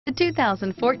The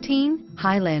 2014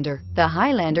 Highlander. The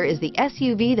Highlander is the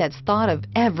SUV that's thought of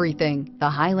everything. The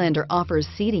Highlander offers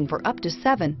seating for up to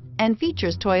 7 and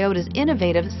features Toyota's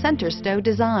innovative center stow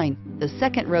design. The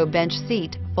second row bench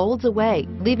seat folds away,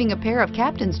 leaving a pair of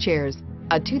captain's chairs.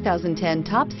 A 2010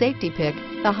 top safety pick,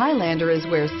 the Highlander is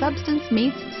where substance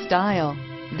meets style.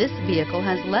 This vehicle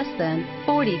has less than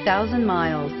 40,000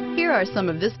 miles. Here are some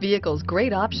of this vehicle's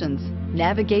great options: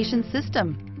 navigation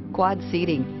system, quad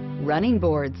seating, running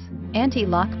boards,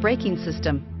 anti-lock braking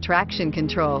system, traction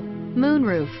control,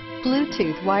 moonroof,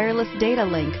 Bluetooth wireless data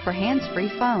link for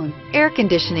hands-free phone, air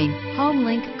conditioning, home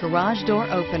link garage door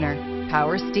opener,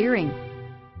 power steering.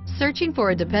 Searching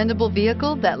for a dependable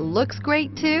vehicle that looks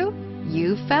great too?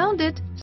 You found it.